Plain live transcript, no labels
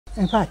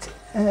In fact,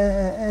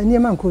 near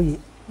Mancoy,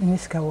 in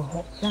this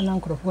cow, and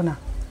Uncle of Bona,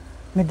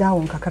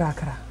 Madame Cacra.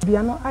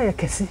 Biano, I a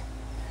cassie.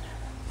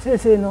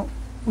 Say no,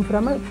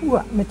 from my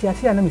poor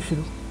Metiasiana Michu,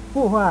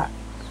 who are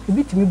a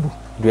bit me boo.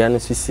 Do you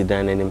see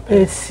down and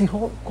impaired? See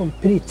how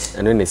complete.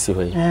 And then they see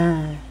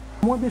her.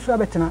 More be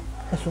Sabbatina,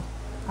 so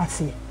I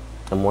see.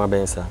 And more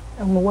bensa.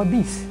 And more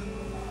bees.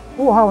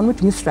 Oh, how not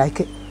me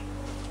strike it.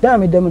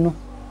 Damn it, Domino.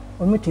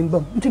 Or meeting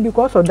bum.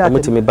 Because of that,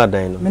 me bad,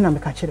 I know.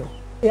 Catch it.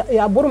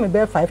 I borrow me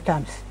bear 5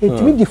 times. It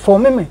me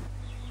deform me.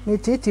 Me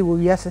titi will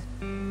yes.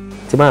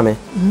 Timame.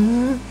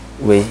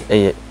 We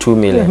 2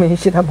 million.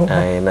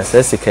 And as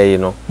Jessica, you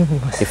know,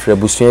 if you're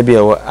Busuya be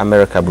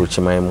America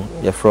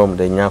Bruchimaimu, you're from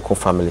the Nyako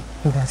family.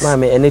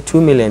 Mammy, any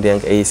 2 million, then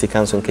AC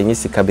Council can you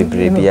see Cabby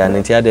Baby and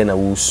Tiada and a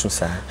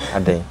Wususa a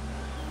day.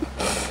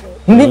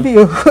 Maybe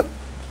you.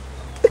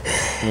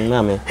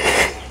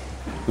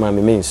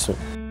 Mammy means so.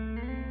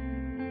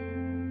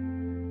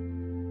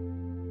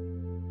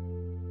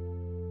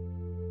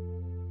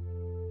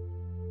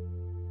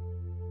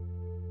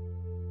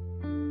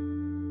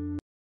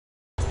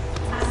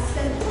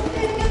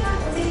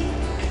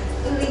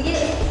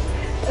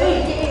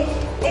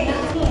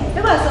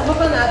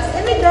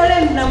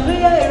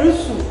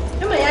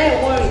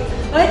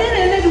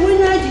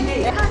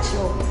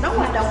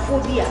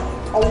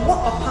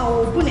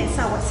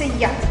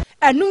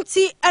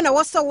 Anunti ana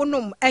wasa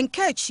wonum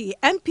enkechi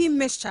MP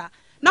mixture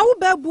na wo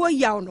babuo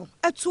yaw no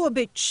eto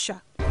obetwa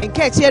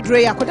enkechi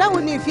edre yakoda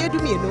woni fie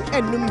dumienu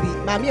enum bi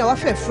maami a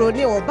wafefro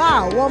ne oba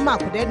a wo ma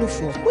akoda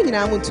nufo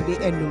munyina mo ntube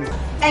enum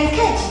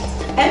enkechi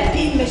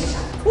MP mixture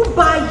wo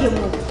ba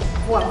yemu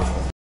wo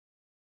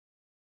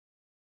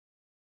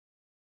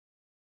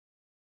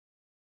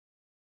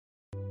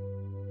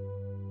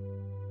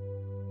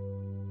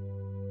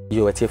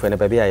You were for a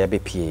baby, I be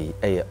PA,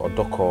 a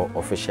Odoko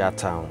official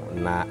town.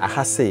 Na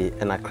Ahase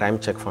and a Crime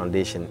Check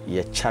Foundation,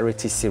 ye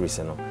charity series,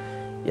 no.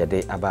 Ye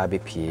de ababe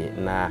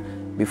PA. Na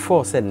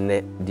before said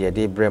ne, dear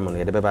day Bremen,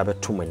 ye de baby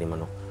too many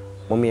mano.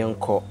 Mommy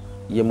uncle,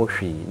 ye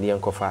moshi, ni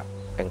uncle fa,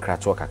 and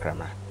Kratoka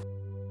Krama.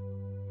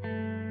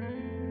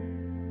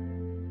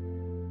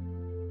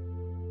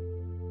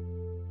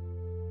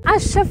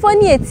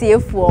 Ashefoni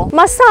etiefo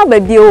masaba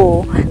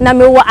bio na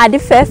me wo ade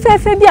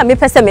fefe bia me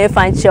pese me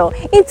fancho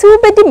inti wo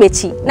bedi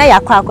mechi na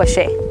yakwa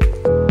akohwe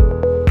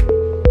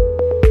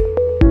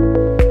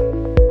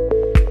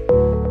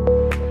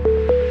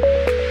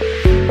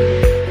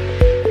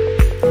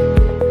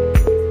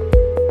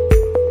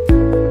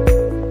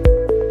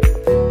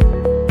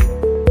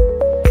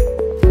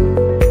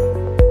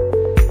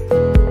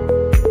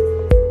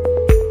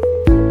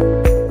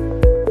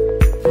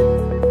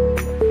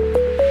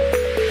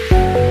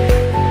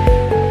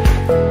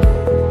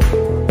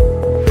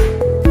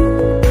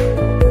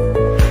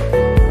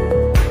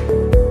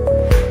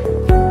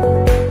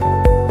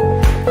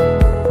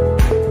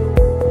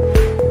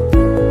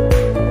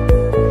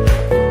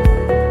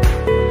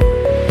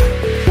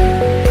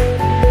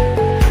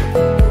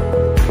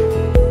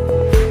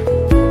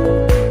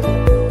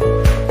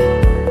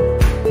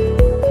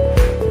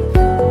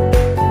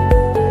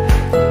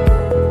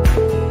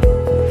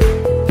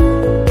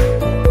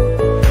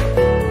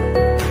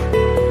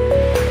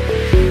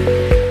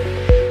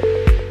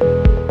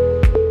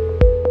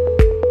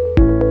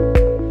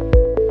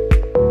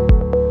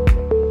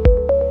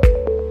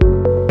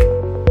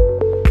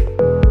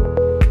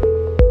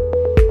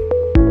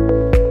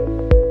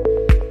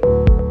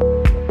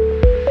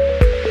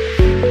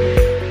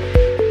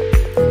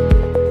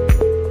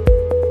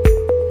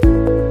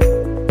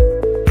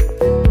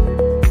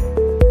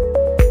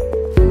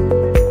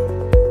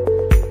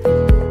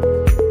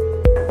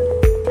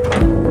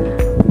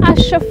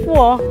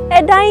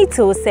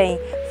to say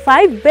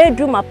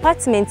 5-bedroom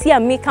apartment here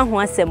make ho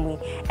asemu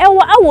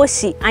ewo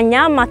awoshi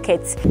anya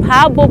market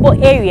pa bobo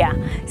area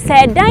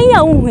say dan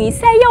ya uhui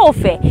say ya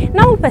ofe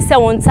na wo pese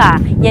won ta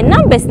ye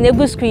numbers na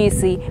egu screen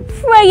si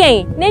frɛ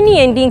yen na ni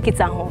endi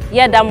nkita ho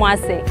ye da mo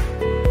ase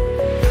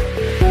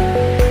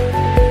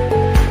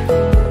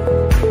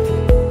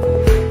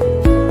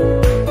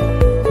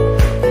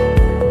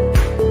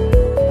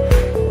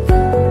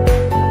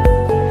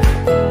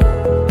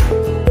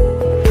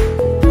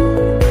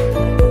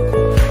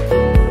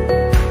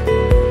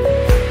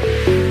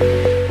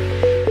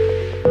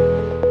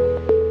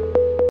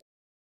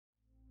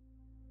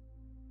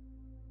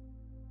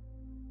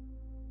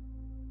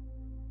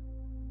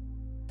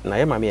na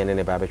ye mama ene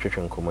ne ba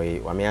betwetwe nkomo yi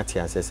wa me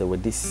ate ansese we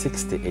di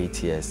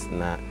 68 years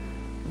na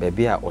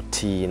baby a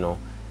oti no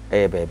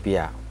baby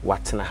a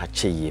watena ha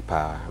cheye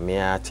pa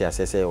me ate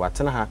ansese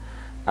watena ha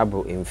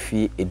abo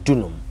emfie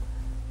edunum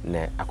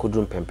na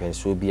akodrum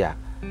pempenso bi a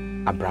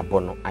abrabo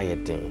no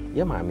ayeden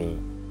ye mama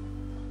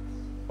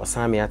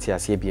osan me ate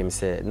ase biem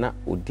se na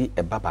odi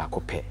eba ba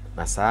akopɛ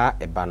na saa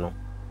eba no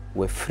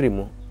we free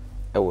mu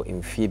ewo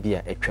emfie bi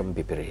a etwam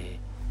bebre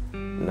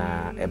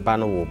na eba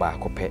no wo ba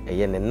akopɛ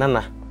eye ne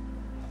nana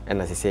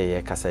ena sese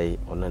ye kasai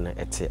onana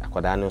ete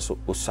akwada no so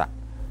osa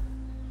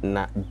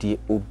na die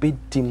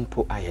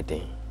obedimpo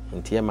ayeden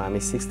ntie maame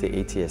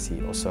 68 years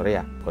osore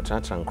a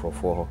kotratra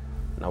nkrofo ho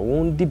na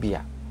won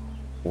dibia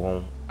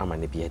won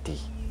amane bia di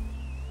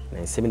na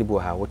nsɛm ni bo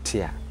ha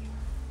wote a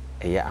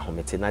ɛyɛ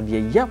ahomete na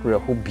de yawre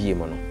ho bie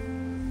mo no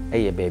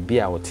ɛyɛ baabi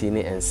a wote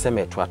ne nsɛm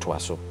etoatoa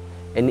so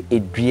ɛne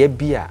edua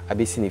bi a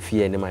abesi ne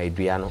fie ne ma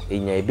edua no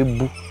enya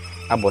ebebu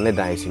abɔ ne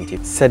dan so nti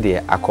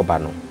sɛde akɔba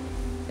no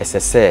ɛsɛ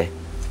sɛ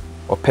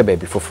ɔpɛ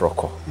baabi foforɔ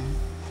kɔ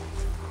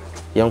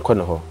yɛnkɔ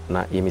no hɔ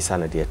na yɛmisa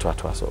no de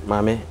etoatoa so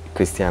maame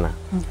Christiana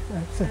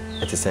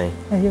ɛte sɛn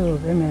ayo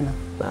emena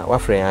na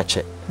wafrɛ yɛn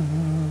akyɛ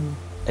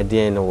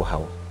ɛdeɛn no wo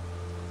hawo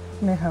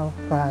me hawo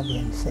pa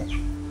bien sɛ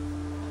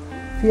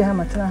fie ha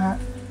matena ha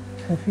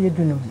fie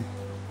dunum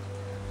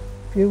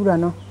fie wura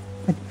no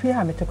fie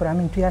ha metekora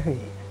me ntua hwe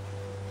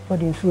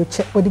odi nso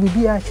che odi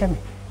bibia che me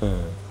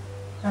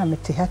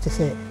mete ha te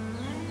sɛ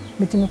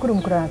mete me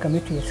kurum kura ka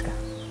metu yeska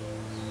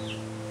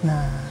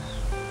na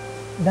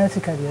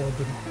dansika de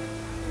odi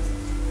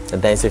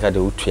dansika de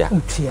utua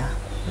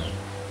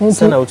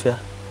sana utua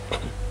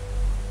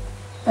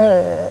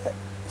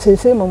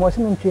se mo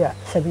se mentua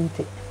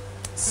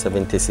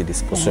 70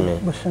 cedis posome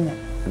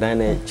dan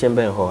na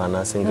chamber ho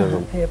ana single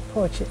room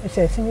porch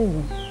single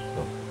room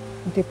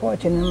the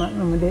porch na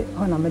me de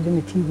ho na me de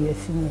me TV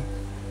asini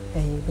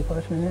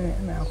because me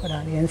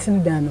akoda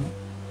yensin dano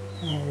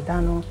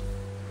dano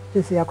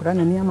sisi akoda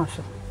na niama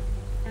so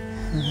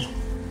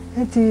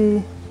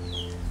enti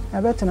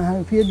abetena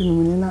ha fie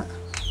dunum ni na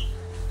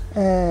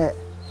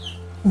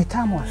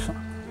mitamo aso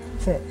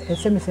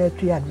se me se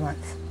tu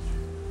advance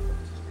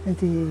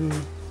enti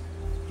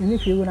ni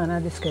fie wona na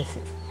discuss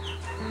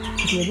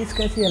we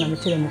discuss here na me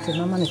chere me se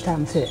mama ne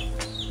time say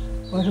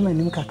won so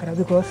manim kakra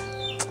because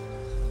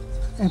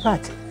in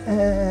fact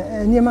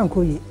niema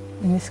nkoyi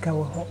ni sika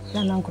wo ho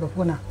ya na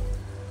nkrofo na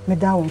me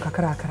da won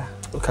kakra kakra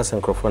ka se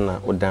nkrofo na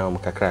wo da won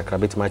kakra kakra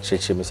betima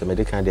cheche me se me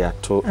de kan de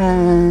ato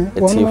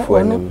etifo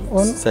anim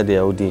se de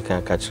odi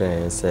kan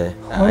kakra se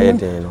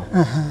ayeden no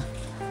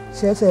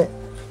se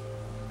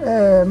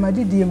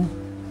madidiem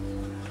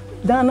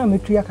da na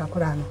metua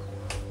kakra no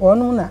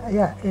onu na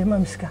ya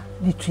emam sika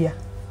di tua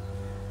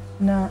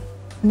na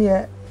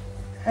ne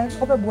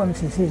obebuwa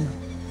msese no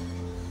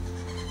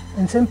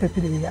ensem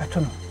pepire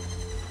atono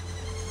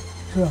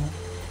so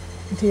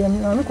nti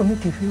na no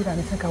committee fi ura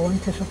ne saka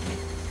wonte so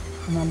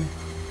mama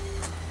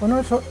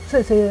ono so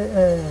se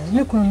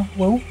ne kunu no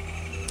wawu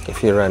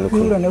fi ura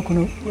ne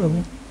kunu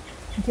wawu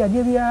nti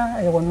ade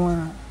bia e wono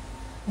a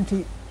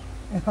nti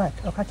in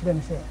fact o ka kire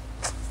me se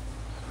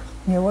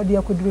ne wodi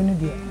akoduro ne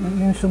de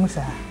ne nsom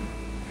saa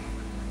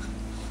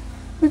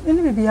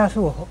ne bibia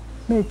so wo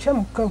me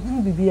chem ka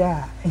hu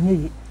bibia enye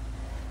yi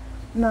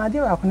na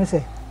ade wa kono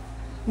se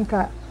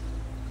nka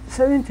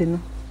 70 no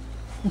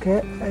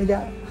nka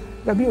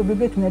da bi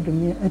obebet na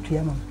domi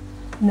atua mam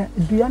na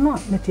dua no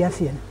meti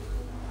ase no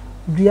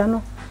dua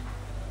no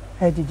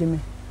ejijime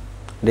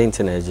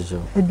dente na ejijo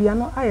dua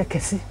no aye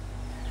kese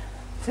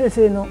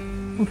se no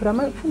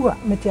mframa fuwa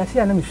meti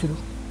ase na misuru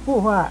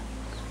ho a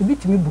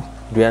ebitimi bu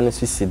dua no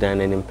sisi dan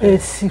na nimpe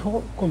esi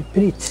ho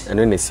complete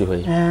ano na si ho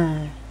yi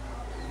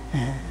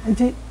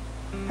nti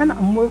ana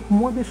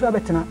mo bi so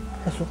abetena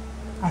eso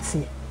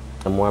ase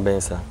mo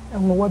abensa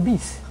mo wa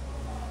bis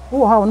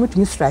wo ha onu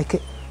timi strike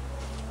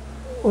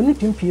oni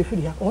timi pie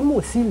firi ha onu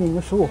mo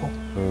ceiling so wo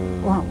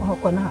ho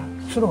ko na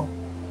soro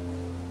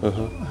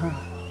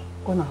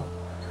ko na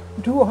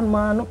du wo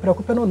ma no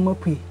preocupe no mo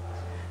pie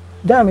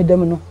da me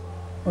dem no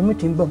onu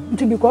timi bam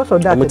nti because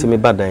of that mo timi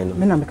badan no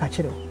me na me ka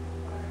kire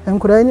o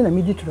enkura ni na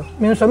me ditro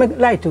me so me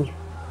light o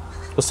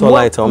so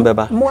light on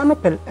beba mo no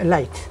pe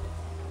light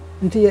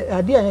nti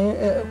ade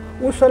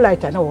wo so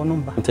light na wo no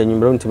mba nti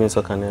nyumbro ntimi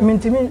nso kanea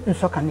mentimi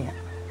nso kanea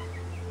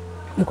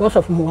because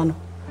of mo no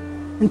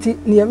nti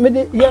ne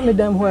me ya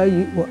medam ho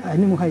ayi wo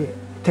animu ha ye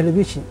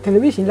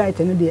television light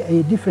no de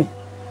ay different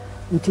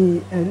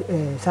nti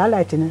sa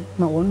light no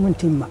na wo no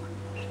ntimma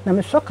na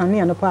me so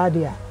kanea no pa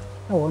ade a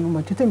na wo no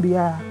ma titem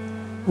ya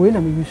we na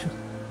me yusu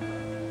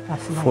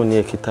asila phone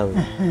ye kitawe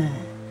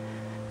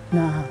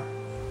na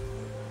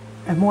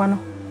mo no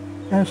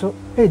enso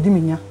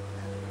ediminya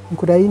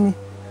nkudayi ni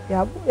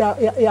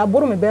ya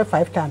boro me be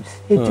 5 times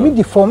etimi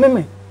di form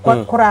me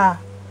kora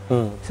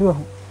so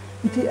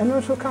nti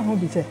eno so ka ho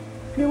bi se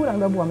fi wura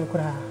me bo me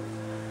kora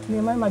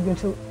ne ma dwen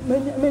so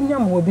me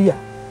nyam ho bi a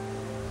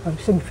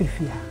se me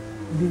firifia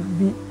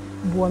bi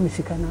bo me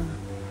sika na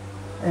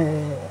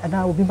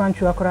ana obi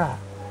banchu akora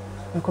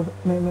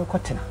me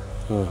kotena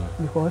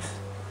because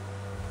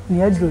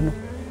ni adro no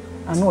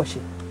ana o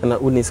hye ana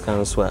unis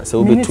kan so a se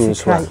obi tu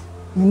nso a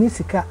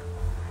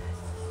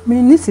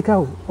mini sika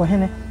o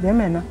hene be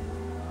me na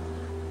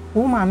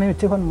wo ma me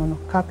te hon mo no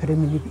ka pere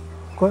mi bi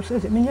ko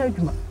se me nya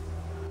adwuma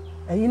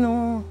ayi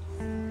no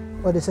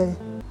what they say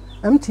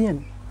MTN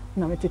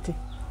na me tete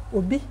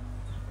obi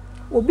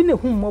ne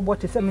hu mo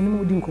te se me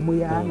ni odi nkomo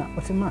ya na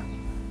o se ma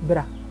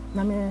bra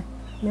na me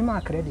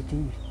ma credit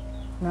yi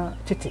na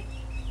tete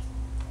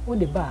o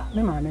de ba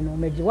me ma me no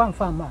me ji wan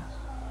fa ma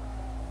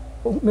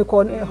me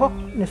ko ho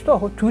ne store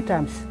ho 2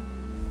 times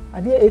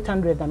ade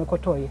 800 na me ko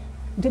toye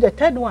did the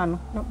third one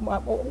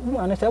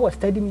no say was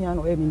study me an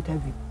or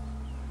interview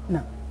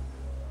na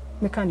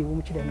me kan di wo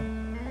mu kire no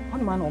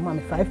one man or man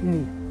 5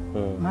 million.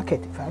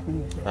 Market 5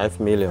 million. 5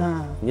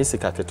 million. Yes,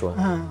 capital.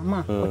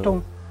 Ma,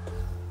 what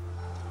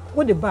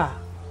what the bar,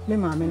 me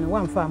mamma,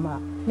 one farmer,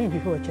 me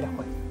before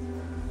Chiracoy.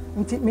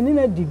 Until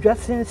Minina did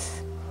just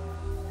since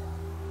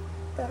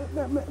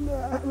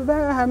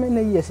how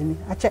many years in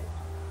I check.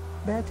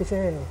 That is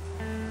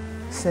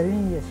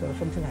 7 years or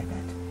something like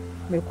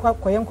that. Me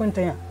quite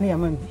container near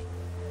Mambi.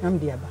 I'm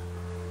the Abba.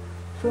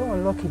 So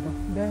unlucky,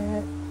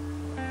 there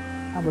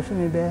I was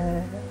only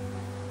there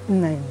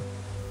 9.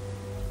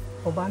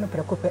 Obano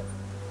Precope.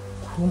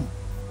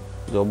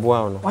 Your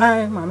boy,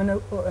 why, Mamma,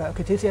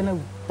 Catesian,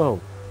 oh,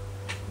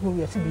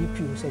 who is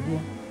CBP, said you.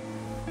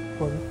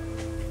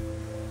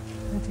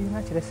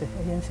 Naturally,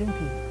 I am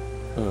simply.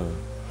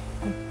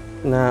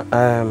 Now,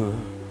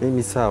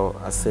 maybe so,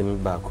 I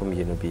send back home,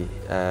 you know, be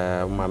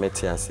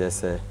Mametias,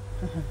 yes,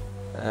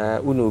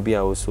 Uno be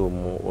also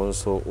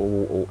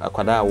a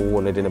quadra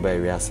wanted in a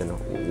very arsenal.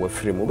 We're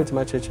free, move to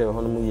my church,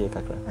 honeymoon,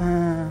 Cacra.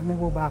 Me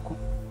go back.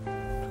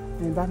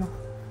 Bano.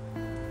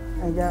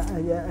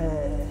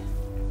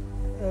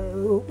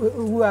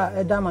 Who are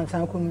a dam and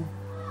Sankum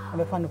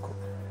and a Fanuco.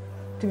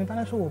 Timmy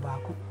Panaso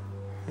back.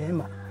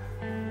 Emma.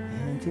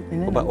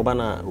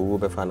 Obana, who will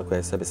be found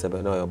a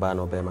 77 or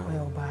Obano Bema.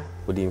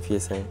 Would you fear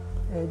say?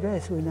 A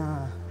dress with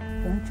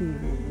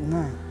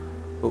 29.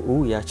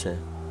 Who yache?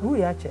 Who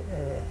yache?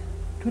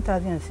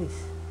 2006.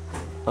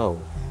 Oh,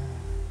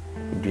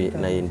 do it,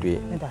 nine do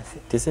it. That's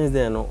it. Since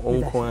then,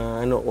 uncle,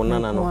 I know,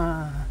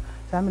 Onana.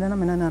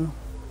 Samina,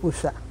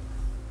 Usa.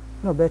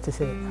 No better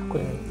say.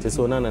 Just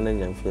Onana and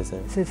young face.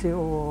 Say,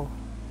 oh,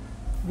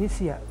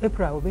 this year,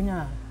 April will be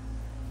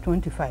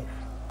 25.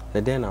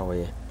 The den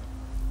away.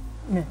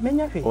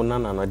 Many of you,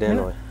 Onana, no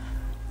den.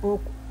 Oh,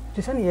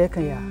 to send ye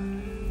can ya.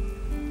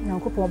 Now,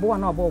 couple of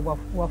one or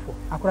waffle.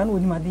 I couldn't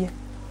win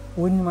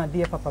my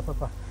dear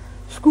papa.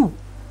 School.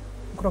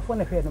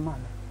 Microphone affair the man.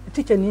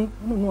 Teacher ni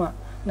no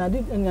na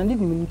did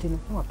minute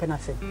no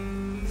penase.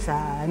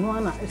 Sa no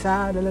na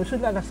sa the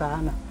should like sa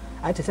na.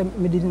 I just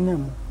me didn't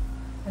know.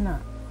 Na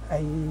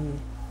I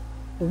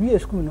we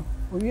school no.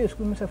 We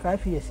school me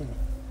 5 years ni.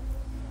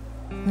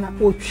 Na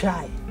o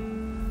try.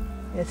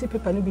 E se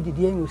paper no bi di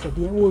dey we say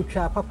dey o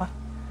try papa.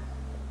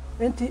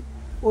 Enti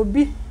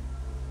obi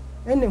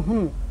ene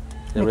hu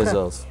the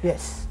results.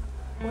 Yes.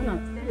 Ona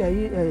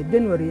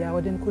January I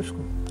went to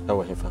school.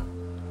 Awo hefa.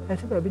 I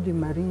said I be the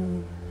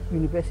Marine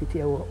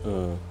University I work.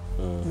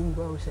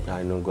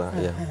 I know go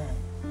yeah.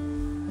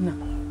 Na.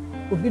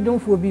 Obi don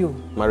for bi o.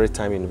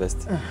 Maritime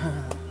University.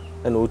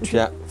 And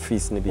otua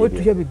fees ni bi.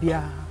 Otua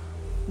bibia.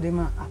 De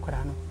ma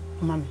akwara no.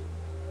 Mama.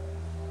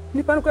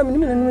 Ni pan kwa me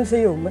no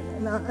say o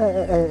na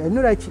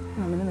no right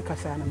na me no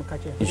kasa na me ka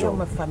che. Yo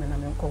ma fa me na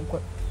me nkonko.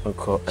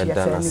 Uncle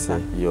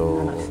Edanase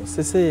yo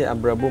sese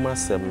abraboma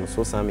sem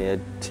so sam ye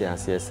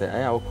tiase se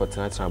aya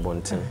okotena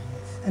trabonten.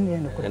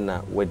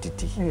 Na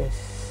wadidi.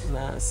 Yes.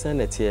 Na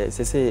senate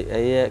sese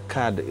eye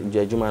card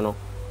djadwuma no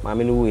ma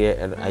me no wo ye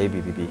aye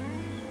bibibi.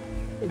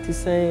 Enti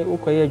say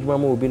ukoye adwuma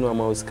ma obi no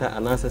ama osika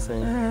anase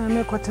sen.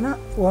 Me kotena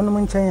wono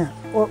nchen a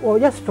o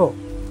ya store.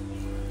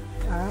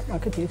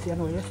 Market is ya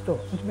no ya store.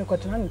 Nti me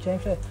kotena nchen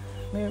se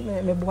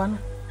me boa no.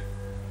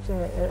 Se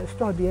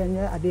store de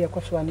nya ade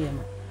ekoso na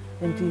yema.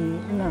 Nti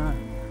na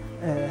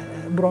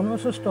brono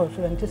so store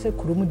so nti se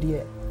kurumu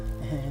de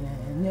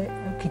nye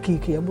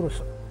kikiki ya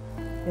bruso.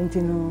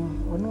 Nti no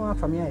ono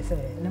afami ai se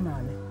ne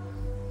maame.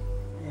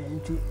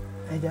 Nti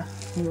eja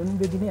ni onu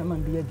bedi ni ama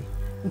bi adi.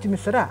 Nti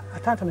mesora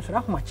atanta mesora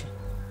homache.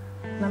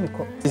 Na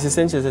meko. This is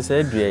essential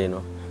say adua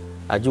no.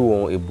 Age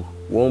won ebu.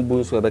 Won bu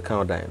nso e be kan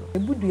odan no.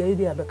 Ebu dua yi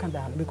dey be kan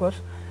dan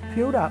because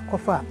fiura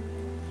kofa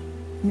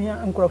mi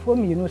ankrofo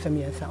mi no se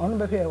mi ensa. Ono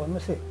be fe won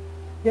se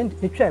yen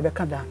etwa e be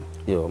kan dan.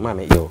 Yo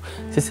mama yo.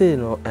 Say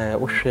no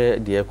wo hwe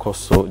de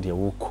ekoso de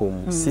wo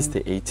kom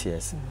 68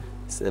 years.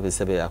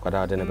 Sebe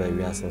akwada de na ba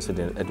wiase nso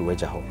de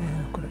edwaja ho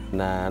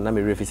na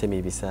me refi se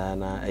me bisa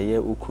na eye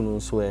ukunu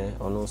nso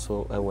ono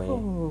nso ewen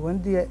one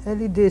day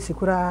early days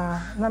kura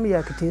na me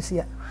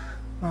yakitesia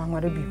ma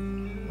nware bi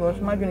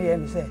because ma dwene ye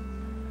me se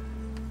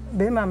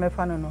be ma me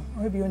fa no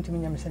o bi ontimi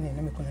nyame se ne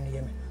me kono ne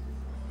ye me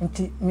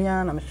nti me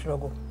na me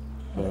struggle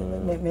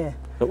me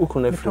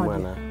ukunu afiri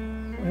wana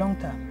long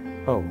time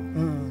oh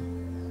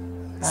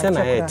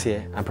Sena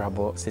ete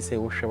abrabo sese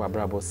wo hwe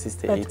abrabo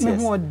 68 years. Me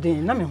ho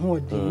odin na me ho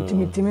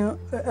odin timi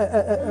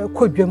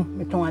kodwam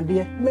me ton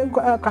ade me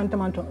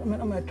kantamanto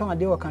me ton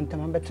ade wo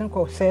kantaman betin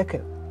ko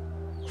circle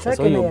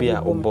so you be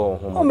a obo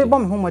ho. Oh me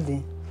bom ho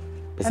modin.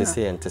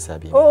 Sese ente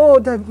sabi. Oh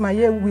that my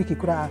year week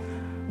kura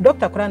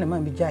doctor kura na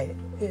man bi jai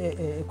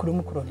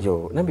kurum kuro.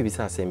 Yo na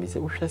bibisa asem bi se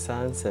wo hwe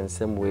san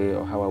sensem we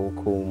o hawa wo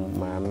ko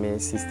ma me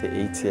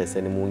 68 years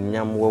ene mu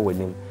nyam wo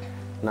wanim.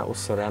 Na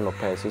usora no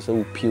pa so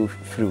wo pio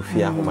free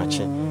fia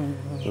homache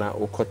na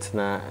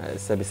ukotna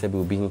sebe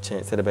obi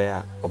nchen sebe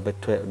ya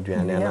obeto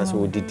aduane na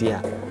so odidi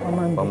a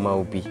mama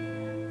obi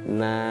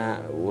na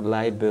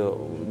libe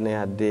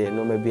na ade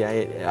no ma bi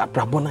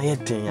aprabo na ye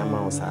den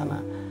ama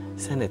osana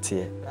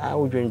senete a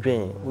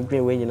odwenwen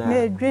we nyina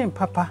me dwen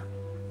papa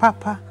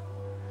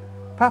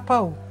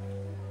o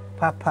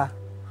papa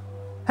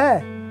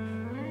he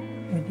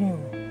medin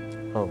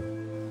oh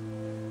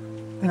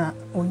na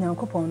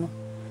onyankopon no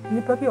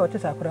nipa bi o te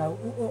sakura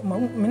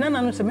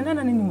menana no se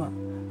menana ni nima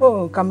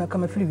oh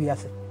kama fili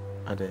wiase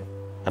ade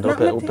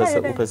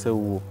opese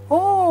wu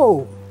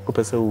oh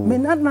opese wu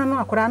menana no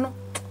akura no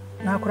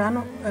na akura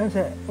no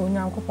se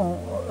onyankopon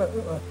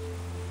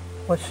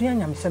wasua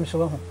nyamsem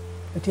so ho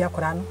nti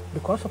akura no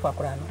because of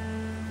akura no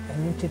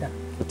enti da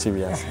ti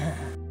wiase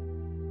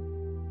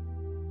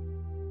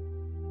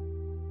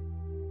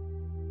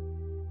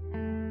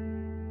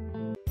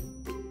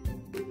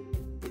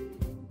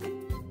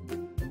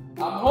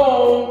I'm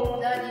home.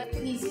 Daddy,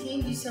 please, can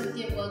you do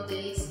something about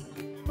this?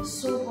 It's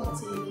so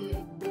hot in here.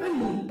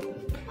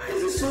 Why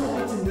is it so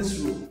hot in this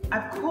room?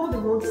 I've called the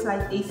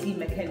roadside AC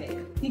mechanic.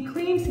 He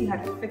claims he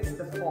had fixed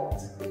the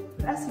fault.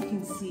 But as you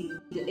can see,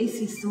 the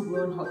AC is still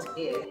blowing hot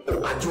air.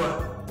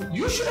 Ajwa,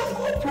 you should have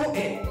called Pro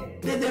Air.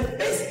 They're the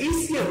best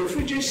AC and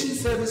refrigeration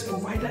service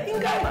provider in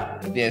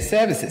Ghana. Their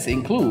services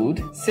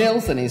include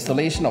sales and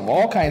installation of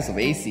all kinds of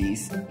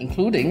ACs,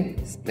 including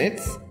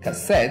splits,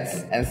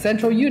 cassettes, and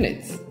central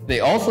units. They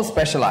also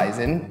specialize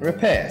in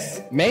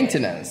repairs,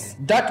 maintenance,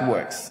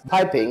 ductworks,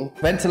 piping,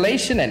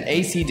 ventilation and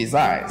AC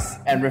designs,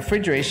 and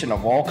refrigeration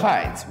of all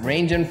kinds,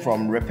 ranging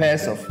from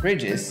repairs of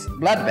fridges,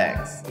 blood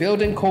banks,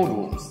 building cold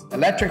rooms,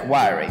 electric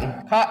wiring,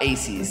 car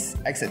ACs,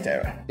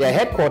 etc. Their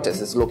headquarters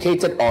is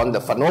located on the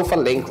Fanofa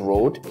Link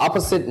Road,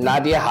 opposite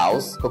Nadia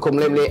House,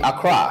 Kokomlemle,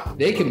 Accra.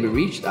 They can be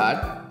reached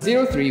at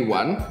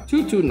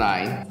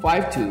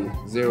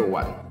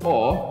 031-229-5201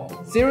 or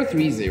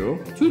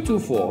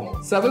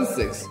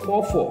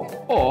 030-224-7644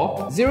 or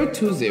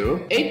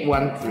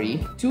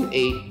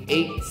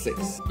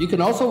 020-813-2886. You can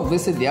also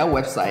visit their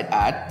website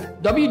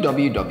at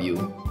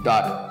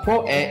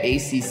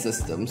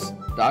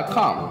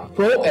www.proairacsystems.com.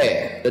 Pro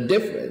Air, the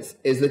difference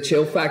is the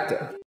chill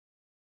factor.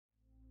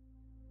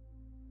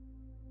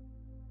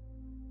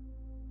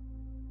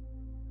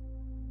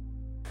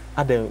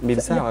 Ade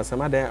medisa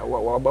wasama ade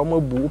wa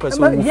mabu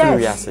person wu firi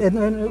wiase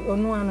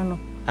no ano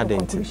ade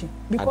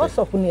because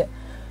of ne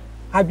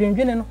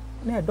adwendwene no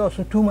na do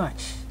so too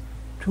much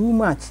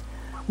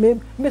me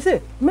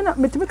say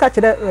me timi ka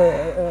kire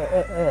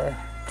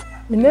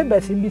me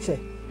neighbors bi say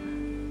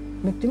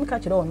me timi ka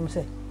kire wonu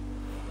say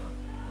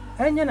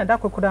anya na da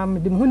kokoda me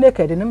dem hu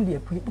naked nam de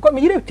apuri because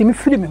me yire timi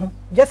firi me ho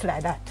just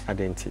like that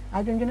adenti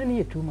adwendwene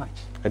ne too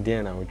much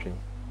ade na wodwen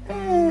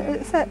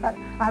say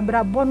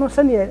abrabo no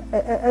se ne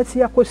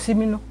asia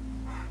kosimi no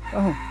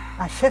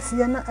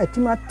ahyesia na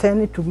atima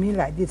turn to me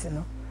like this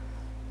no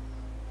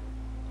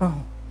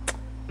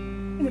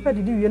nipa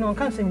didi wie no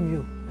kan sem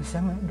yo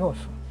nsem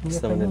doso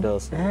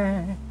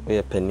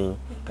we penny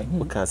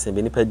we kan sem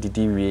be nipa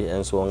didi wie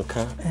enso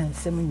onka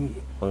nsem wie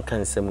onka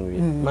nsem wie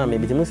ma me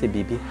bi se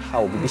bibi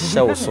how bibi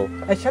show so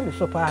e hye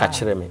so pa ka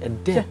kire me e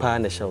de pa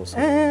na show so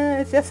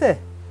yes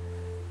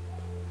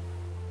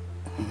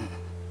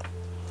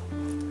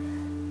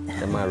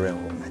Emare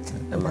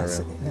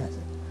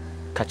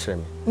ka kire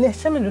me ne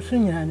hye me no so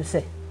nyina no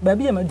se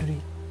baabi ya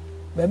maduri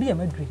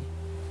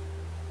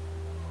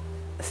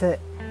se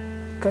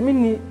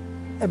kamini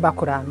e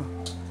bakura no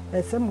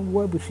esem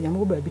wo abusu yam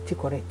wo baabi ti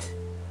correct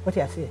what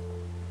you say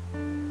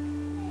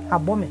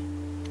abome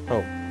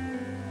oh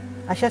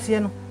ahyase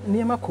no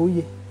niema ko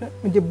ye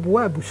me de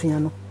boa abusu ya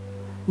no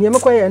niema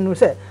ko ye no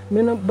se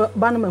me no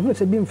ba no ma hu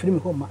se bi mfiri me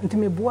homa nti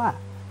me boa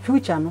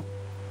future no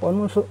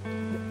ono so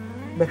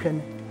behwe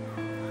me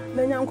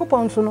na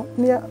nyankopon so no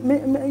me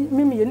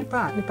ye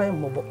nipa ye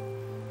mbobo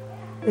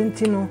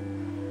enti no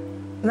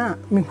na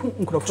me hu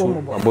nkrofo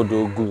mbobo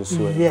abodo gu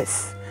nso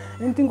yes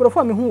enti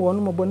nkrofo me hu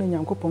wono mbobo na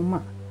nyankopon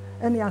ma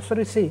ene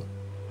asori sei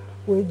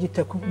we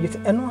gitaku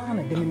eno ha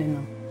na de me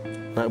nenam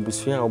na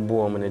busua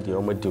obo o me ne de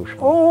o ma de hwe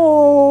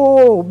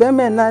oh be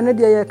me na ne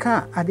de ye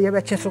ka ade ye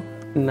be che so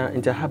na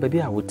nja ha baby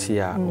a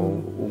wotia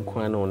o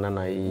nkwan na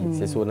onana yi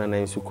se so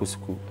onana suku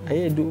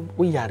ayedu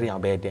wo yare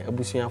abede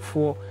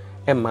abusuafo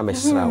emma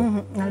mesra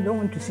wo I don't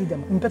want to see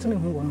them mpete me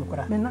hu wono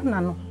kora me na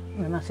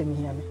na se me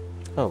hia me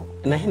oh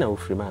na hina wo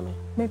firi ma me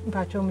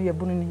mpacho me ye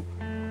bunu ni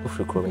wo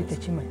firi kro me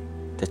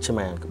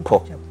techima yank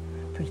po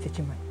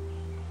techima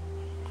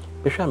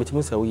behwa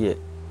metimo sa wo ye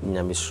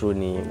nyamesro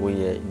ni wo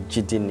ye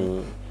gidi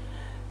ni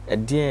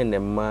edien na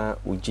ma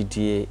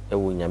ugidie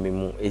ewo nyame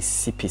mu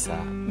esipisa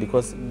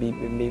because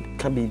me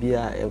ka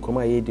bibia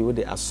enkoma ye di wo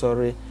de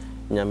asori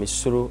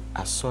nyamesro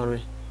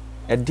asori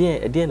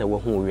edien na wo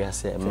hu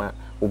wiase ma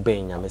wo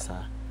ben nyame sa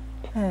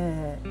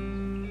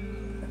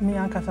me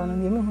ankasa no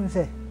me hu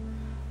se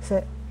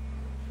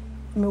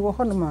me wo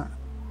hono ma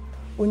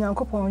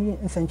onyankopon yi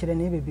nsankire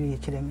na bebere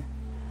kire me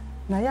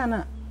na ya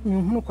na me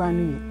hunu kwa no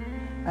yi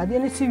ade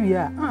ne siwi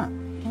a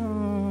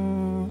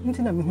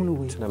nti na me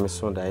hunu we na me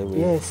so dai we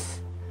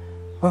yes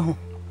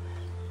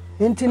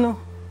enti no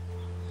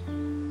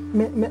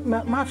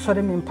ma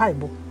sore me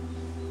mpaibo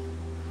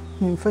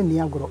me mfa ni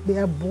agoro be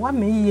aboa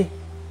me yiye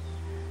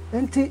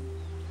enti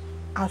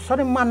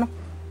asore ma no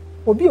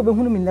obi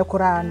obehunu me ne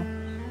koraa no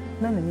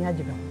na ni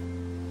agebe ho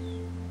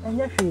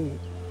enya hwe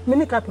me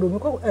ne kapro me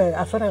ko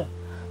asore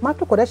ma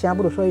to koda hia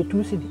aburo so e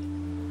 2 cedi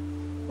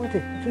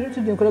ote 2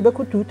 cedi ko be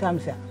ko 2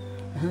 times a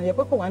ya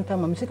papa one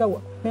time am sika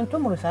wo me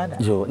ntomro saada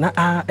yo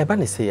na eba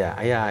ne se ya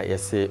aya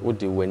yese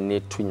wode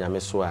wani tu nyame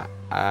so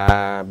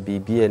a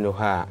bibie no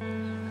ha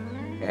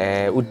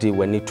wode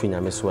wani tu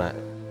nyame so a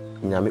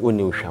nyame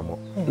oni ohwamo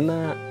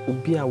na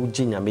obi a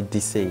wogi nyame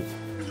di sei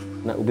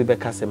na obi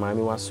beka se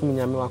maami wasum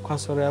nyame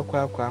wakwasore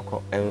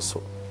akwa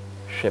enso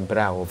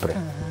hwebra wo bre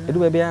edu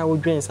ba bia wo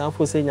dwen sa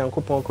afo se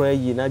nyankopon kra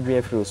yi na dwen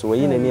afiri so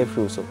wayi na ni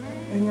afiri so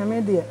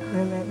nyame de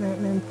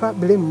me mfa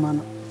blame ma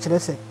no kire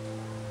se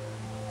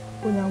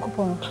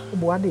onyankopon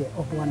oboade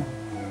oboana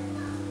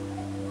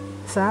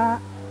sa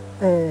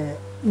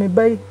me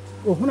bai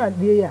ohuna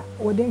de ya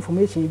wode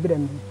information ibira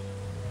mi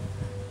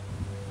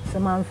se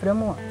man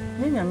frem a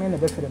ni nyame na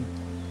be frem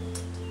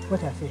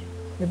what I say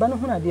me ba no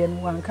huna de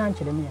no wan kan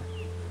kire me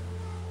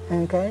a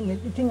enka ni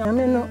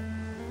nyame no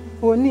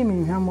oni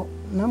mi hwamo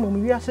na mo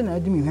mi wiase na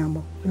adi mi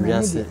hwamo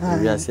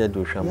wiase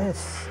do hwamo yes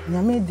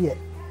nyame de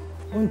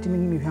ontimi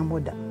ni mi hwamo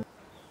da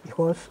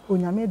because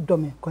onyame do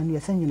me kwani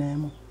yesa nyina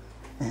mu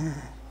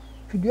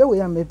fidue we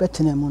ya me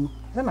betena mu no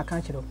se na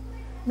kan kire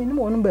me ni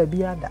mo no ba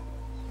bia da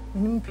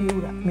me ni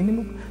piura me ni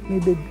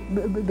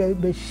me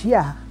be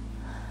hia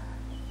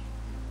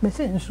me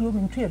se nsuo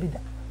me ntua bi da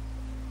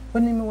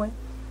oni mi won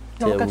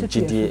na ka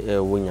tete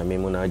wo nyame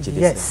mu na agide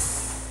se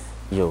yes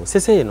yo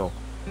sese no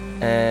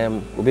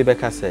obi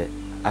beka se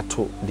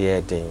ato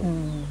de den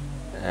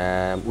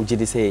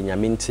ugidi se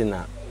nyame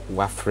ntina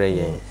wafre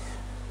yen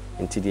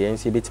nti de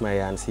ense betima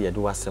ya nse ye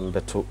do wasem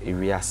beto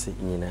ewiase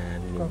nyina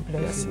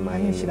ni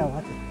yasman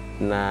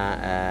na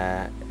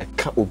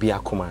ka obi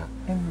akoma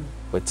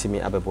watimi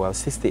abebo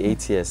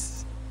 68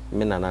 years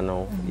me nana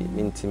no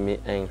ntimi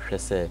enhwe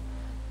se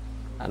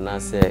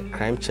anase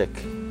crime check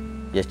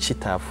ye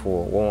chitafo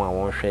won a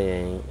won hwe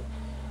yen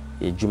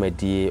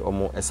ejumadi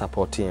omo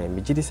support yen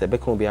migidi se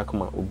beka obi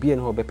akoma obi en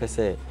ho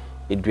bepese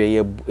edue ye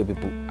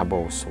ebebu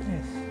abawso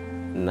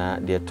na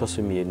de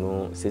toso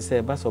mienu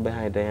se ba so be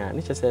han dan a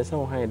ne chese se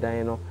wo han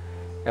dan no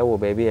e wo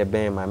ba bi e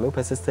ben ma me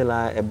pese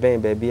stela e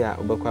ben ba bi a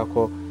obekwa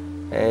ko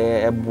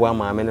ebua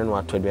ma me no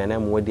atoduane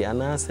am wodi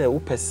anase wo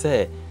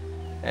pese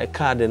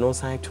card no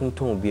san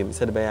tuntum bi me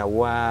se de ba ya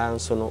wa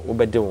so no wo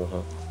bede wo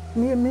ho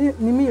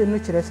mi no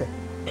kire se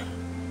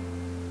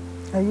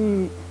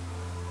ayi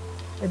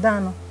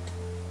edano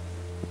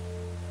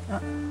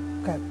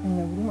ka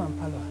nya guruma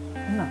mpalo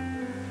na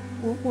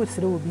wo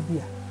sire wo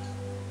bibia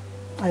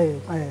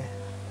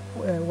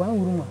wan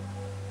guruma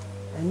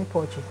ni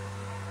poche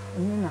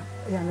ni na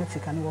ya na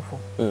tika ni wo fo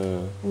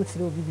wo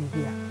sire wo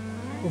bibia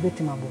wo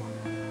betima bo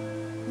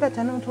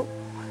beta no to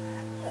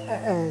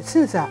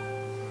since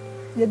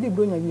ya di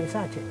bronya wi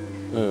sache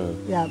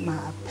ya ma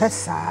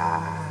pesa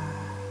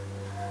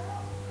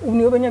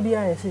uni obenya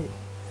bia ya se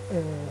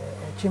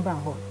chimba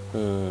ho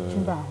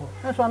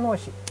so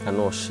anoshi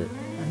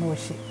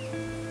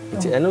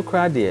nti eno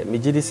kra de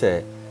megidi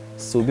se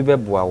so bi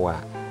beboa wa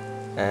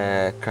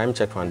crime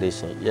check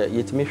foundation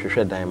yetimi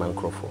hwehwe diamond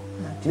crofo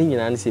ni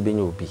nyina ne se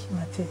benya obi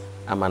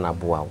ama na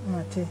boa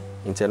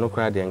nti eno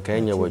kra de nka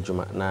enya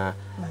wadwuma na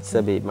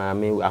sebe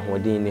maame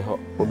ahodin ni ho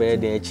obe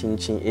de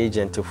chinchin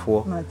agent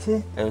fo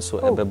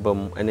enso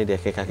ebebam ene de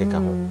keka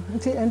ho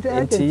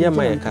nti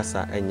yema ye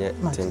kasa enye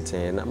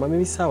tenten na maame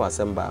bisa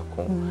wasem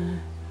akọ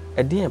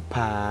edin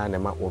pa na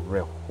ma obre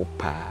ho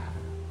pa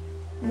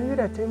mi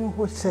wira temu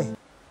ho se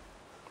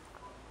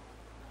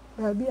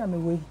bi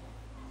amewe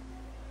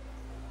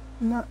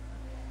na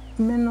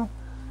meno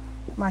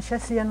ma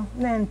hyese no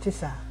na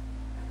ntisa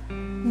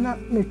na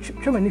me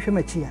twema ni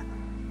hwemachi a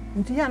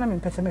nti ya na me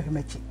pese me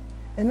hwemachi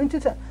enu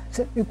ntisa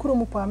se ikuro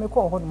mu pa me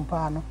ko ho no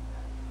pa no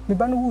me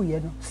ba no wuye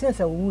no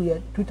since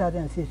wuye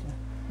 2006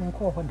 me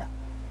ko ho da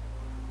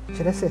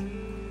kire se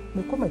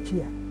me ko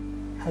machi a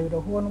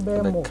ayro ho no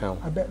be mo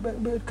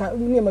ka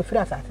ni ma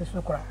fira sa te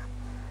so kora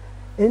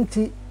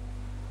enti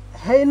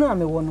hey no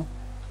ame wo no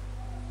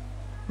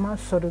ma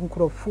soro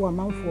nkrofo a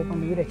manfo ba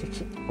me yire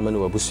chichi o me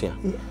no abusia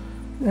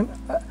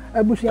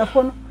abusia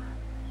fo no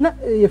na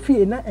ye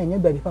fie na enye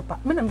baby papa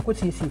me na me ko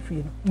tie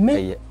fie no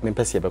me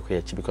pese be ko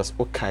ye chi because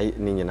o kai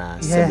ni nyina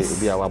sebe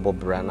obi a wabo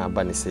bra na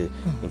ba ne se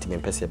nti me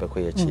pese be ko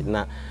ye chi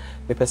na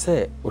me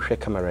pese o hwe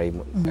camera yi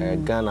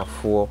Ghana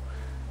fo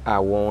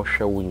a won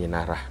hwe wo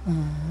nyinara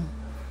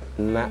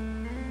na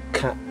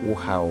ka wo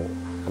hawo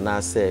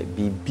na se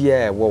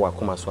bibia e wo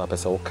wakoma so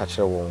apese wo ka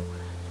kire won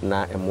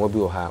na emo bi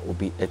o ha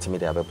obi etimi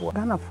de abeboa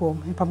Ghana fo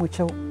mpa mo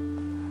chew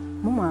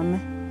mo maame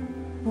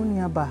mo ni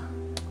aba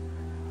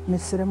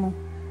mesere mo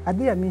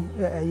ade ya mi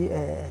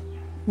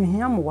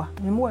hia mowa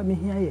me mo mi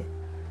hia ye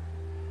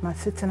ma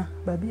setena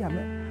ba bi ya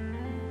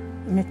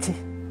meti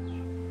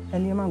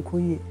eni ma nko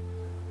ye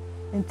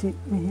enti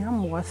mi hia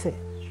mowa se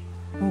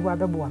mo ba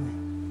beboa me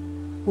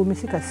wo mi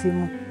sika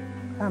semu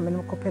a me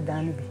no kope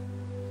dan bi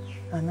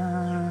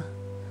ana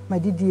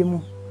madidie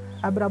mu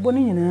abrabo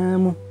ni nyina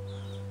mu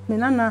me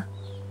nana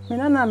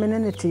me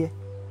ne tie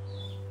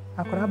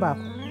akora ba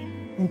ko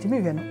enti me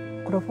hwe no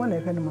krofo na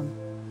hwe no mo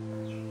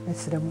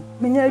esre mu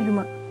menya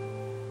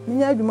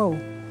adwuma o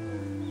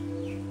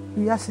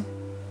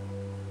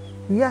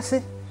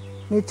wiase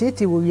me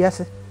tete wo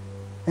wiase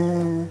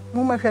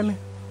mo ma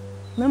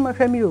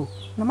hwe me o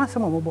na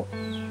masema bobo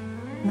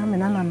na me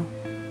nana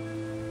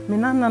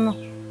no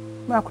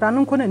ma akura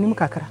no nko na nim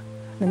kakra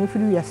na me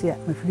firi wiase a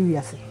me firi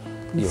wiase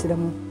me sira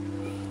mu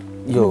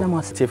yo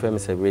TFM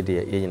say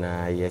radio ye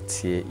nyina ye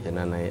tie ye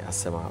nana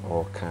asema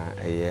o ka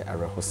eye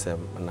arehosem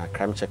na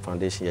Crime Check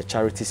Foundation ye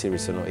charity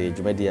series no e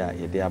dwumadi a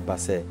ye de aba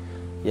say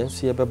ye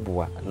nso ye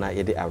beboa na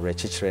ye de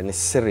awerechekere ne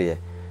sere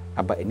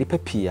aba enipa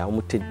pii a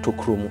omote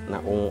tokrom na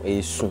on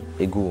esu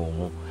egu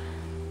won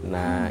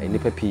na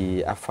enipa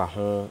pii afa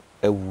ho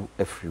awu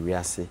afiri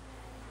wiase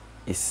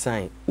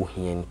isan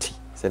ohianti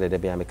se de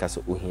bia meka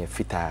so ohia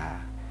fitaa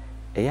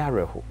eya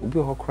areho obi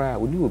ho kra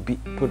oni obi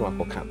pono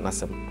akoka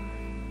nasem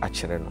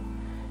akere no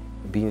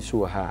bi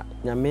nso ha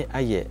nyame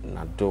aye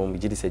na dom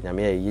gidi se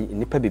nyame aye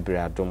nipa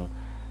bebre adom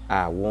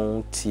a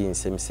won tie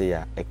nsem se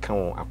ya eka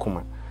won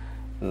akoma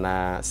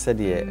na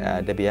sede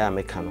da bia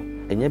meka no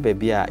enye ba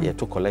bia ye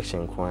to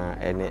collection kwa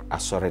ene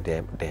asore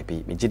de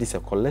bi me gidi se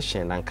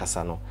collection na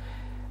nkasa no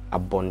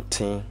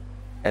abonten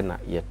ena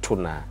ye to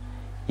na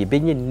ye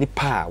benye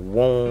nipa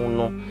won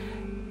no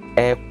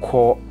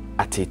eko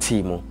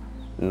ateti mu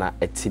na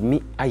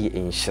etimi aye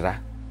enhira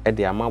e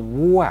de ama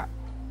wo a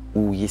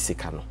uyi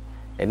sika no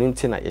eno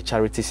nti na ye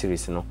charity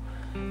series no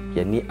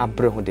ye ni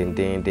abre ho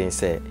den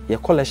se ye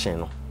collection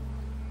no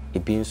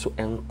ebi nso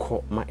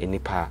enko ma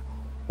enipa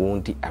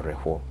wondi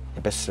areho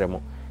e besre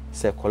mo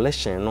se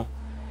collection no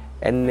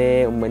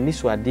ene mani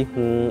so ade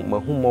hu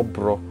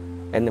mahumobro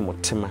ene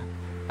motema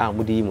a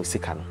mudi yi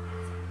musika no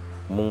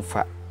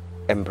mumfa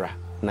embra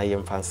na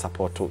yemfa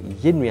support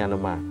ye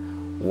nuanom a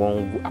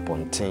won gu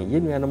aponten ye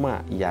nuanom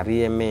a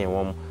yare eme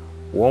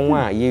won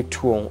a ye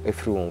tuon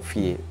efiri won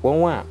fie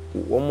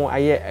won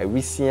aye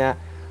awisia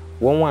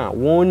won a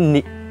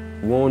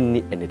won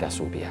ni eneda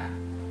so bia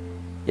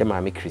ye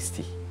maame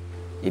Kristi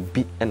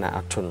ebi na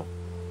ato no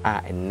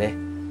a enne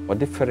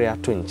ode fere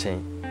ato nchen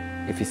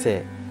efi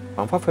se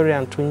wamfa fere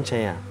ato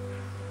nchen a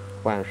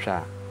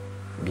wanhwa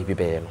bibi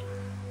be no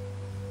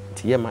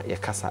nti ye ma ye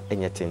kasa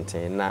enye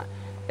tenten na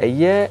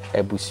eye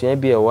abusua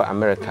bi ewo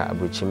America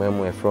abrochima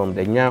mu from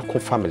the Nyako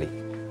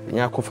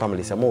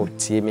family se mo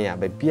tie me a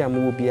ba bia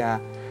mo bia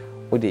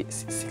ode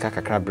sika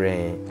kakra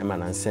brɛn ema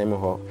na nsɛm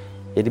ho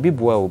ye de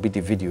bibua obi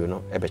de video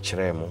no ebe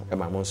kyerɛ mo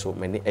ema mo nso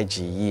mani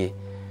agi yie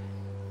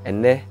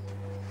enne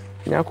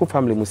Nyako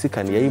family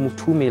musika ne yayi mu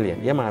 2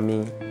 million ye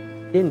maami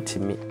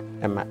yentimi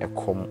ema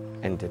ekom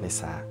ende ne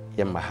saa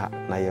ye maha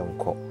na ye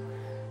nko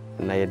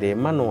na ye de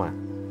mano a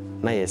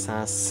na ye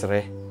san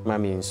sre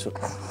mami nso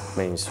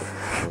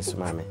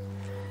mami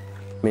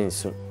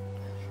mensu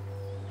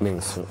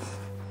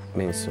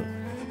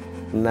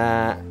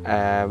na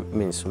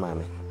mensu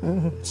mami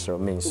so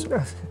mensu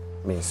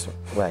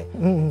right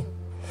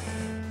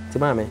ti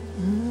mami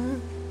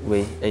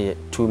we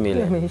 2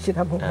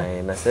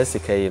 million na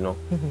sesika yi no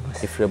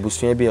ifra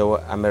busua bi ewo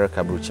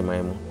America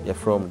bruchiman mu ye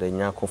from the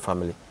Nyako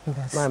family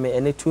mami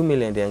ene 2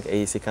 million de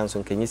e sika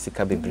nso kenyi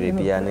sika bebre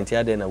bia nti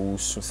ade na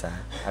wusu sa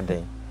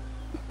aden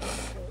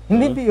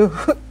Nibio.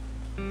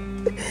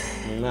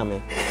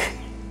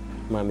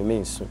 Mami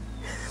mensu.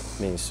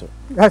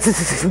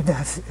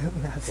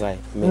 That's right,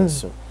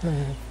 mensu.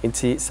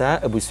 Inti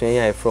sa abusua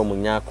ya from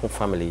Nyako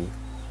family.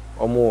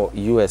 Omo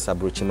US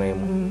abrochima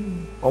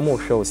mu. Omo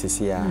hwe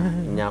osisi ya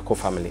Nyako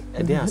family.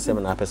 E dey asem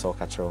na apesa o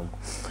ka kire omo.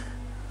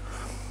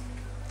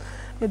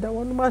 E da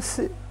wonu ma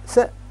se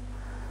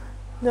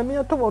nyame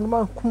ato wonu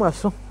ma kuma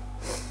so.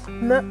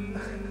 Na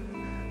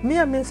mi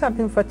a mensa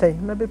bin fatai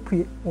na be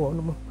pue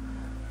wonu mo.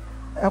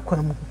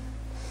 Akwam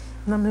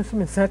na me so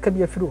me saka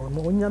bia firi won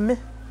onyame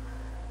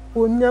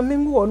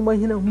ngu won ma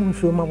hina hu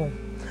nso ma won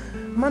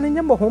man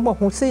nya mo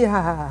ho se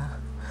ya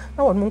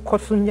na won mon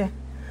koso nya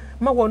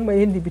ma won ma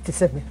yendi biti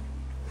se me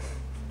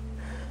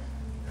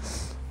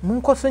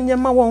mon koso nya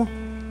ma won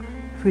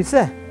fi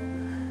se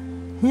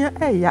hia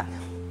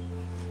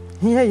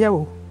ya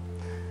o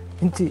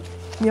nti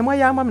nya ma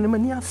ya ma me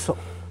ni aso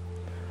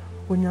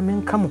onyame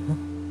nka mo ho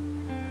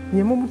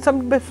nya mo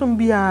mutam besom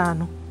bia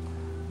no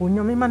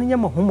onyame man nya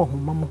mo ho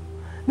mamo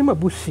ne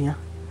mabusua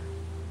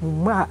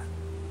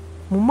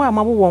mumma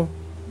ma won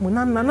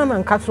munana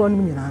nkaso no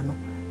nyina no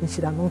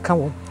nhira no nka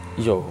won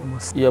yo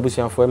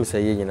abusuafo am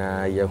say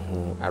nyina ya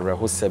hu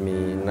arehosami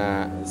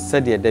na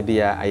sede da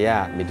bia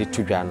aya me de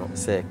tudwa no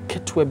say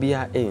ketwa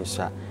bia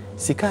ensha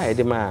sika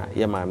ede ma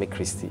ya maame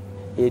Kristi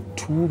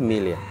 2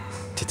 million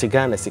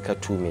titigana sika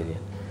 2 million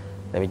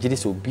na me gidi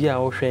so bia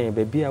wo hwen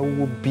ba bia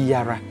wo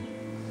biara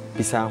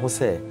bisa ho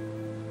say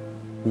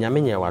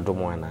nyame nya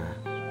wadomo ana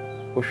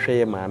wo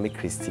hweye maame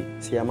Kristi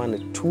si ama na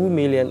 2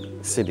 million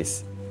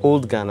cedis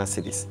old Ghana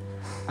cedis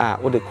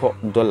wo de ko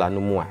dollar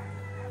no mu a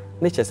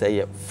ne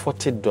chese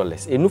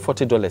 $40 enu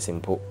 $40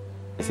 impo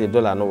ese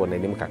dollar no wona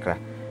nim kakra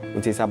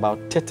it is about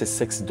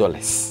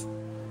 $36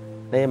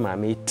 na ye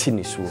maame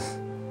tini so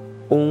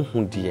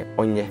onhu de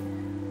onye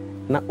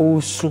na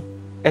osu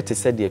ete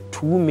se de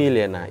 2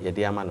 million na ye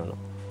de ama no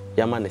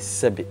yama ne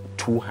sebe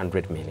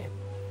 200 million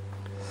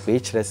we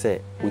kire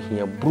se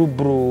ohia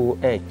brubru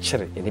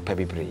kire enipa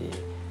bebre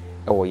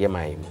wo ye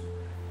man mu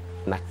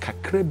na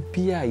kakra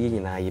bia ye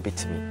nyina ye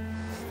betimi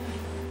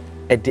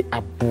e de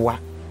aboa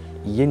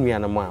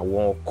yenuanam a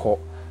wɔkɔ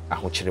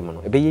ahokyere mu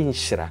no ebe ye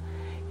nhyira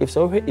if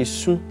so hwe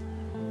esu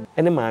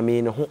ene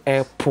maame ne ho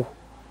epo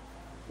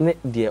ne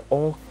de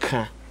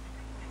ɔka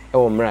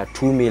ɛwɔ mra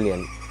 2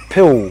 million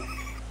pew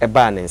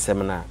eba ne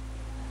nsɛm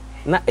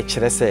na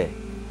ɛkyerɛ sɛ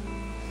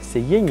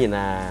ye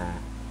nyina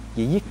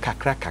ye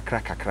kakra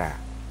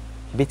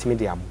betimi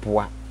de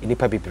aboa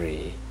nipa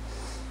bebree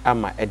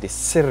ama ɛde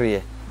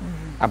sereɛ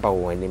aba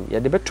wɔn anim ye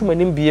de betum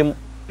anim biem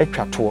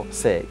atwato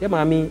sɛ ye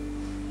maame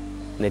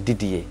na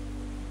didie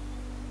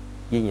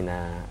ye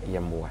nyina ye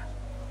mboa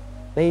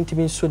na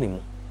yintimi nso ne mu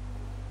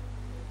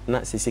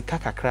na sika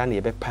kakra na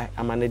ye bepa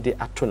ama ne de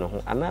ato ne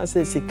ho ana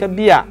sɛ sika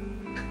bia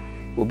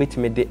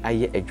obetime de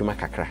aye adwuma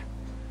kakra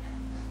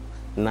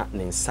na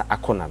ne nsa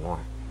akona no a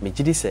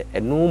megidi sɛ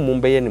eno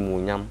mum bɛyɛ ne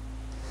munyam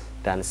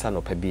dan sa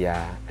no pa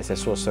bia ɛsɛ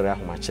so sɔre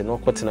ahomache na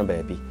ɔkɔtena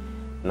baabi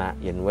na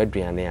ye no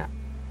aduane a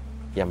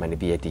ya mane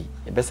bi adi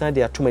ebesa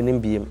de atoma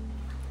nim biem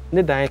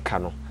ne dan ka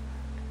no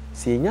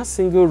sɛ nya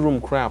single room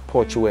kra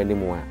porch wɔ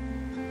animu a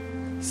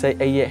sɛ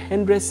ɛyɛ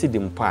 100 cedi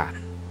mpa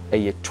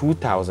ɛyɛ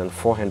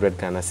 2400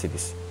 Ghana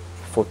cedis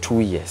for 2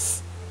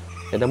 years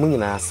ɛda mu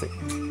nyina ase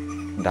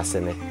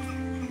dasene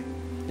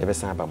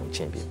ebesa ba mu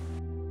nkyɛn biem.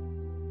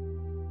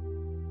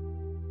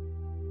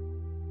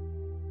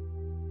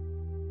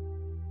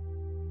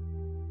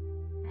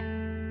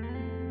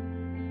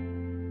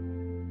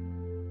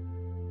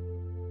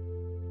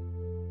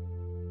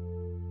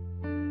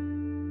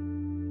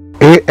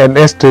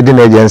 ANS Trading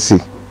Agency.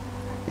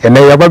 And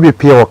I have a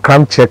pay or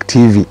Cram Check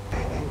TV.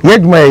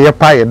 Yet my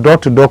pay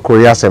door-to-door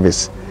courier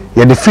service.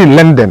 Ye the free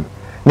London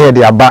near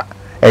the Aba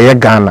a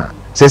Ghana.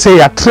 Say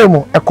ya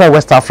tremo echo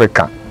West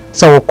Africa.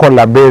 So we call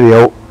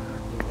Liberia.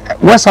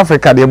 West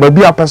Africa there will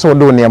be a person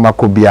do near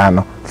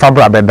Macobiano.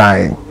 Fabra be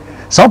dying.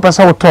 Some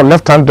person will turn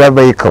left-hand drive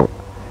vehicle.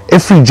 A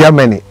free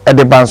Germany at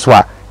the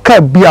Banswa.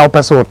 Can be our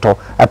person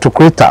to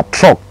create a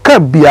truck.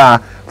 Can be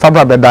a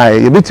Fabra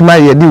bedai, you bit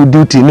my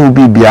duty no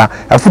bibia,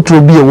 a foot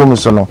will be a woman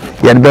so no,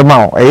 yet be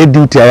mau, a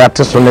duty I have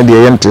to so the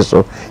ente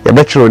so, you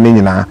bet your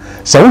nina.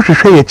 So we should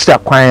show you a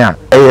choir,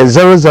 a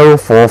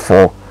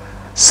 0044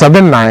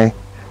 79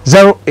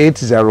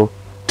 080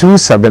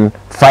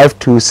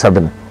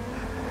 27527.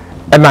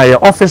 And now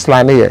your office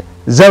line here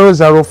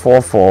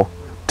 0044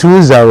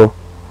 20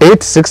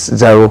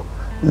 860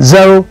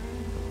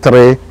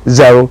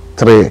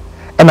 0303.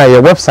 And now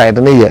your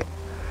website here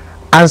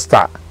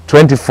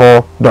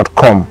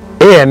Anstar24.com.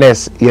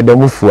 ANS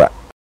Yedemufua.